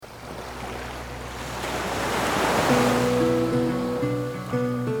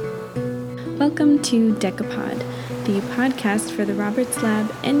Welcome to Decapod, the podcast for the Roberts Lab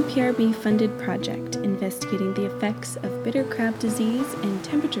NPRB-funded project investigating the effects of bitter crab disease and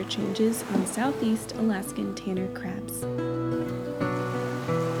temperature changes on Southeast Alaskan tanner crabs.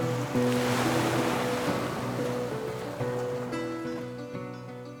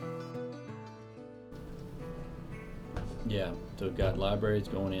 Yeah, so we've got libraries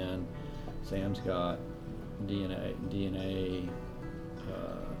going in. Sam's got DNA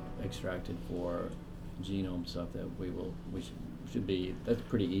extracted for genome stuff that we should be. That's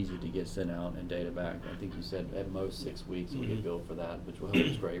pretty easy to get sent out and data back. I think you said at most 6 weeks we get billed for that, which will help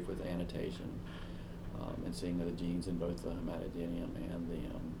us great with annotation and seeing the genes in both the hematodinium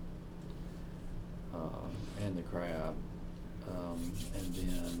and the crab. And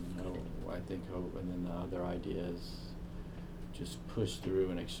then the other idea is just push through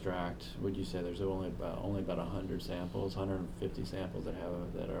and extract. Would you say there's only about 100 samples, 150 samples that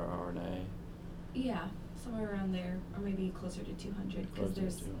are RNA? Yeah, somewhere around there, or maybe closer to 200, because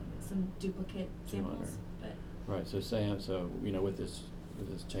there's 200. Some duplicate samples. But right. So Sam, with this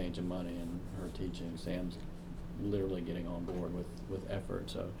change in money and her teaching, Sam's literally getting on board with effort.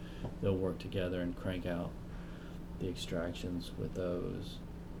 So they'll work together and crank out the extractions with those.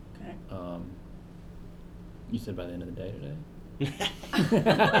 Okay. You said by the end of the day today?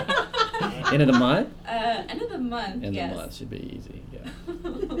 End of the month? End of the month, End yes. of the month should be easy, yeah.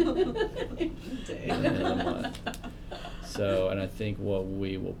 End of the month. So, and I think what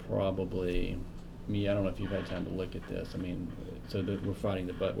we will probably, I don't know if you've had time to look at this. So we're fighting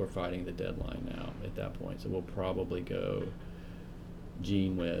the deadline now at that point. So we'll probably go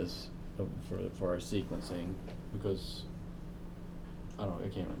GeneWiz for our sequencing because I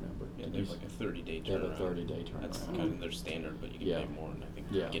can't remember. Yeah, there's like a 30-day turnaround. They have a 30-day turnaround. That's kind of their standard, but you can pay more, and I think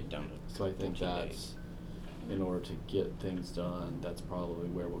you get down to So I think 14 that's, days. in order to get things done, that's probably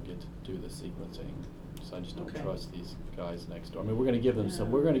where we'll get to do the sequencing. So I just don't trust these guys next door. We're going to give them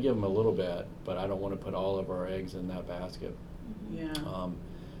we're going to give them a little bit, but I don't want to put all of our eggs in that basket. Yeah.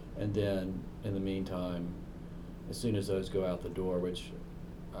 And then, in the meantime, as soon as those go out the door, which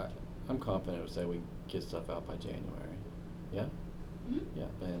I'm confident would say we get stuff out by January. Yeah? Mm-hmm. Yeah,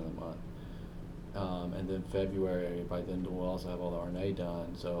 by the end of the month. And then February, by then we'll also have all the RNA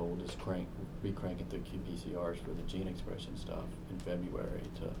done, so we'll just be cranking through qPCRs for the gene expression stuff in February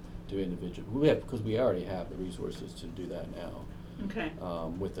to do individual. Because we already have the resources to do that now. Okay.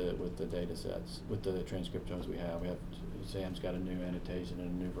 With the data sets, with the transcriptomes we have. Sam's got a new annotation and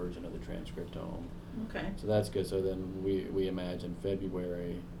a new version of the transcriptome. Okay. So that's good. So then we imagine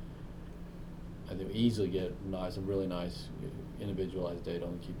February, I think we easily get some really nice individualized data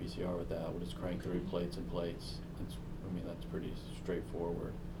on the qPCR with that. We'll just crank through plates and plates. That's pretty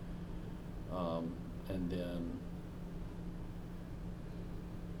straightforward. And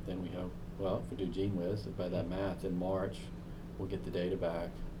then we hope, if we do GeneWiz, by that math in March, we'll get the data back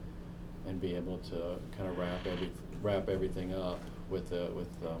and be able to kind of wrap everything up with the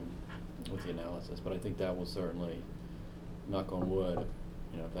analysis. But I think that will certainly, knock on wood,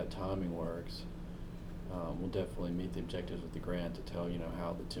 if that timing works, we'll definitely meet the objectives of the grant to tell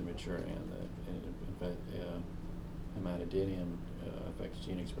how the temperature and the hematodinium affects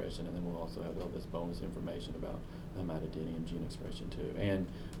gene expression, and then we'll also have all this bonus information about hematodinium gene expression too, and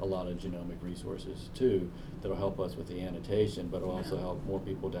a lot of genomic resources too that'll help us with the annotation, but it'll also help more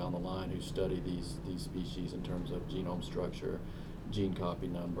people down the line who study these species in terms of genome structure, gene copy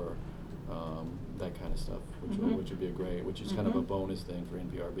number, that kind of stuff, which would be which is kind of a bonus thing for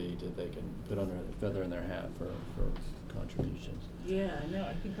NPRB they can put under a feather in their hat for contributions. Yeah, no,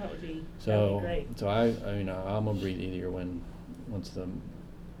 I think that would be great. So I'm gonna breathe easier once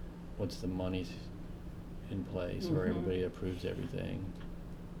the money's in place or everybody approves everything.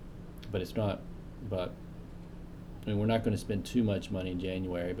 But it's not. But we're not going to spend too much money in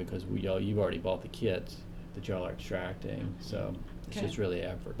January because you've already bought the kits that y'all are extracting. So it's just really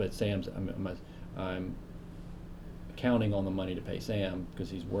effort. But Sam's, I'm counting on the money to pay Sam because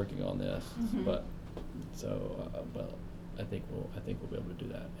he's working on this. But I think we'll be able to do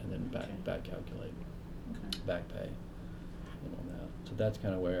that and then back calculate, back pay, on that. So that's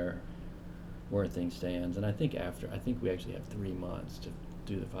kind of where things stands. And I think we actually have 3 months to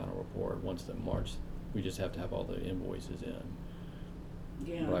do the final report. Once the March, we just have to have all the invoices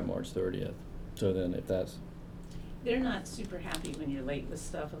in by March 30th. So then if that's, they're not super happy when you're late with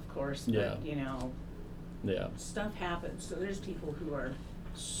stuff, of course, but stuff happens. So there's people who are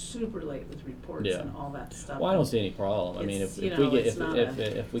super late with reports and all that stuff. Well, I don't see any problem. If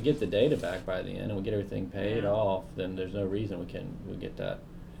we get the data back by the end and we get everything paid off, then there's no reason we get that,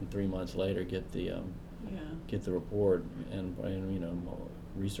 and 3 months later get the report and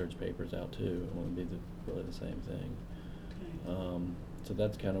research papers out too. It won't be really the same thing. Okay. So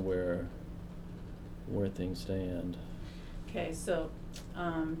that's kind of where things stand. Okay, so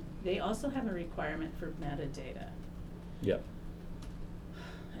they also have a requirement for metadata. Yep.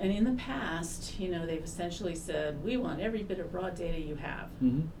 And in the past, they've essentially said, we want every bit of raw data you have.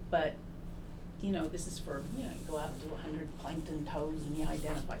 Mm-hmm. But, this is for, you go out and do 100 plankton toes and you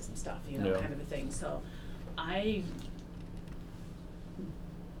identify some stuff, kind of a thing. So I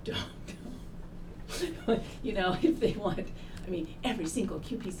don't know, if they want, every single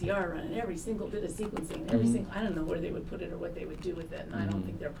qPCR run and every single bit of sequencing, every Mhm. single, I don't know where they would put it or what they would do with it, and I don't Mhm.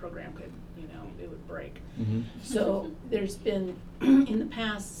 think their program could, it would break. Mm-hmm. So there's been, in the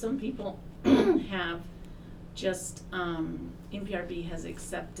past, some people have just, NPRB has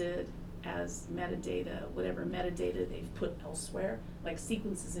accepted as metadata, whatever metadata they've put elsewhere, like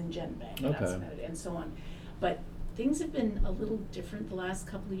sequences in GenBank, that's Okay. metadata, and so on. But things have been a little different the last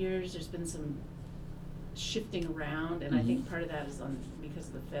couple of years. There's been some shifting around, and I think Mhm. part of that is because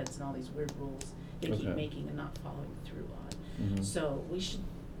of the feds and all these weird rules they keep Okay. making and not following through on. Mhm. So we should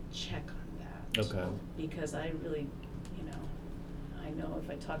check on that. Okay. Because I really, I know if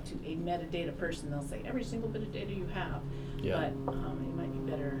I talk to a metadata person, they'll say every single bit of data you have. Yeah. But it might be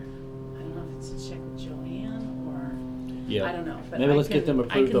better, I don't know if it's to check with Joanne or, Yeah. I don't know. But Maybe I let's get them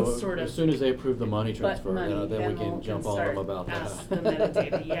can approved sort of as soon as they approve the money put transfer, money, then we we'll can jump on them start about ask that. the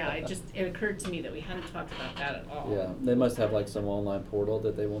metadata. Yeah, it occurred to me that we hadn't talked about that at all. Yeah, they must have like some online portal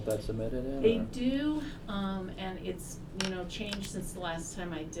that they want that submitted in? They or? do, and it's, changed since the last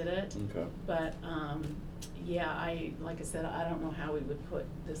time I did it. Okay. But, like I said, I don't know how we would put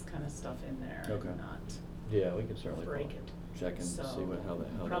this kind of stuff in there Okay. and not Yeah, we can certainly break it. check and So, see how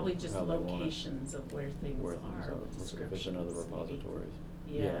they probably just how they want it. locations of where things Where are, things are, with if it's in other descriptions, maybe. repositories.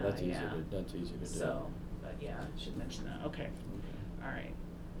 Yeah, that's easy yeah. that's easy to do. So, but yeah, I should mention that, okay, Okay. all right,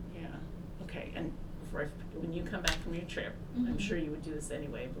 yeah, okay, and when you come back from your trip, I'm Mhm. sure you would do this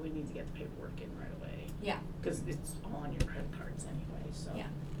anyway, but we need to get the paperwork in right away. Yeah. Cause it's all on your credit cards anyway, so. Yeah.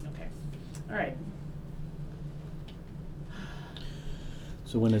 Okay, all right.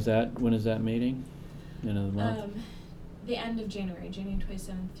 So when is that meeting? End of the month? The end of January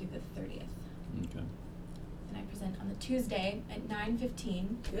 27th through the 30th. Okay. And I present on the Tuesday at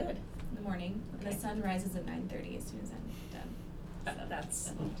 9:15 Good. in the morning. And Okay. the sun rises at 9:30 as soon as I'm done. So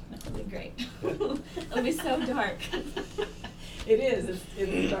That's. that'll be great. It'll be so dark. It is,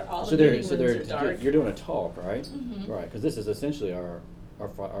 it's dark, all So the they're meeting rooms are dark. you're doing a talk, right? Mhm. Right, because this is essentially our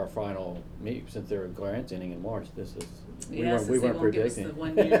final meet, since they're grants ending in March. This is we Yeah, weren't since they won't give us predicting. the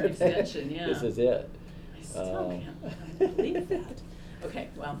 1 year extension, yeah. This is it. I still can't believe that. Okay,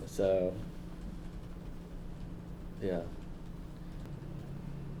 well. So, yeah.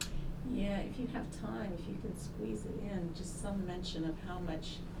 Yeah, if you have time, if you can squeeze it in, just some mention of how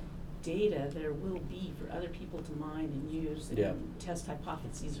much data there will be for other people to mine and use and Yeah. test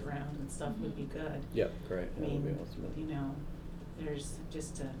hypotheses around and stuff would be good. Yeah, great. I That would mean, be awesome. there's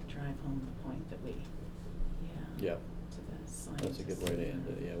just to drive home the point that we, Yeah. to the science. That's a good way to end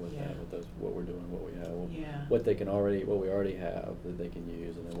it, yeah, with that, with those, what we're doing, what we have, Yeah. what we already have that they can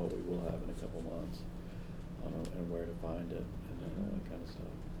use, and then what we will have in a couple months, and where to find it, and then all that kind of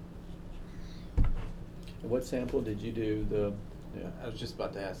stuff. And what sample did you do I was just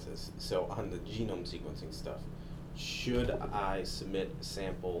about to ask this. So on the genome sequencing stuff, should I submit a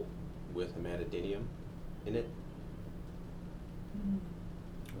sample with a metadata in it?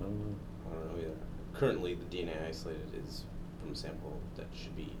 I don't know. I don't know either. Currently, the DNA isolated is from a sample that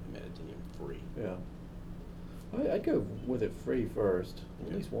should be metadata free. Yeah. I'd go with it free first, at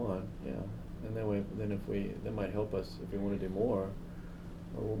Okay. least one, yeah. And that might help us if we wanna do more,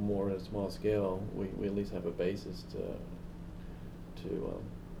 or more at a small scale, we at least have a basis to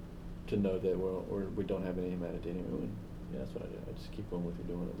know that we don't have any metadata. Yeah, that's what I do. I just keep going with what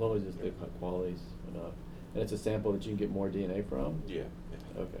you're doing, as long as the quality's enough. And it's a sample that you can get more DNA from? Yeah.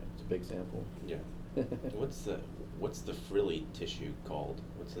 Okay, it's a big sample. Yeah. What's the frilly tissue called?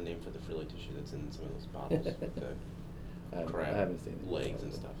 What's the name for the frilly tissue that's in some of those bottles with the crab I haven't seen it. legs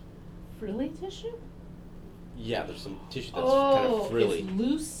and stuff? Frilly tissue? Yeah, there's some tissue that's kind of frilly. It's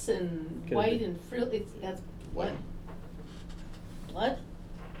loose and Could white be. and frilly. That's what? Blood?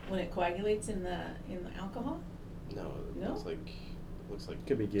 When it coagulates in the alcohol? No, it No? looks like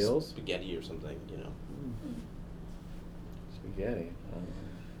Could be gills. spaghetti or something, you know. Spaghetti.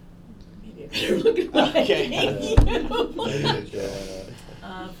 Maybe I better look at what I Okay. gave you.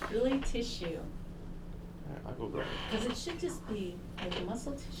 Frilly tissue. Alright, I'll go grab it. Because it should just be like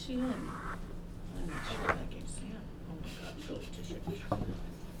muscle tissue and I'm not sure what I can say. Oh my God, frilly tissue.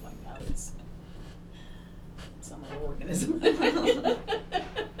 Like how it's some organism.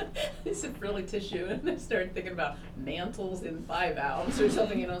 probably tissue. And I started thinking about mantles in bivalves or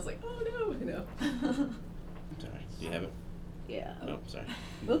something, and I was like, oh no, you know. Sorry. Do you have it? Yeah. No, sorry.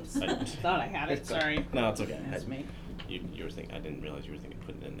 Oops. Thought I had it. It's Sorry. No, it's okay. That's me. You were thinking. I didn't realize you were thinking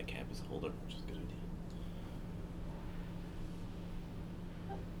putting it in the cap as a holder, which is a good idea.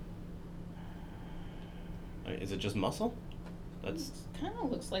 Is it just muscle? That's Kind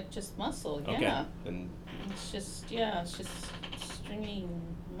of looks like just muscle. Yeah. okay. Then It's just stringy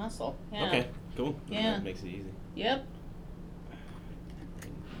muscle. Yeah. okay, cool. Then Yeah. That makes it easy. Yep.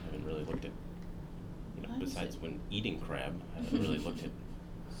 I haven't really looked at, Why is besides it- when eating crab, I haven't really looked at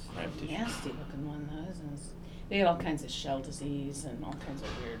crab tissue. Nasty looking one though, isn't it? They get all kinds of shell disease and all kinds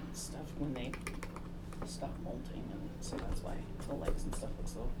of weird stuff when they stop molting, and so that's why the legs and stuff look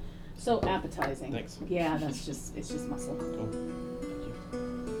so appetizing. Thanks. Yeah, it's just muscle. Cool. Thank you.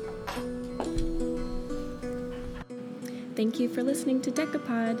 Thank you for listening to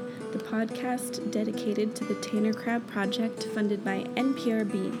Decapod, the podcast dedicated to the Tanner Crab Project funded by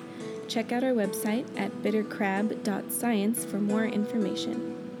NPRB. Check out our website at bittercrab.science for more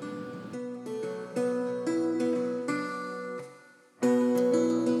information.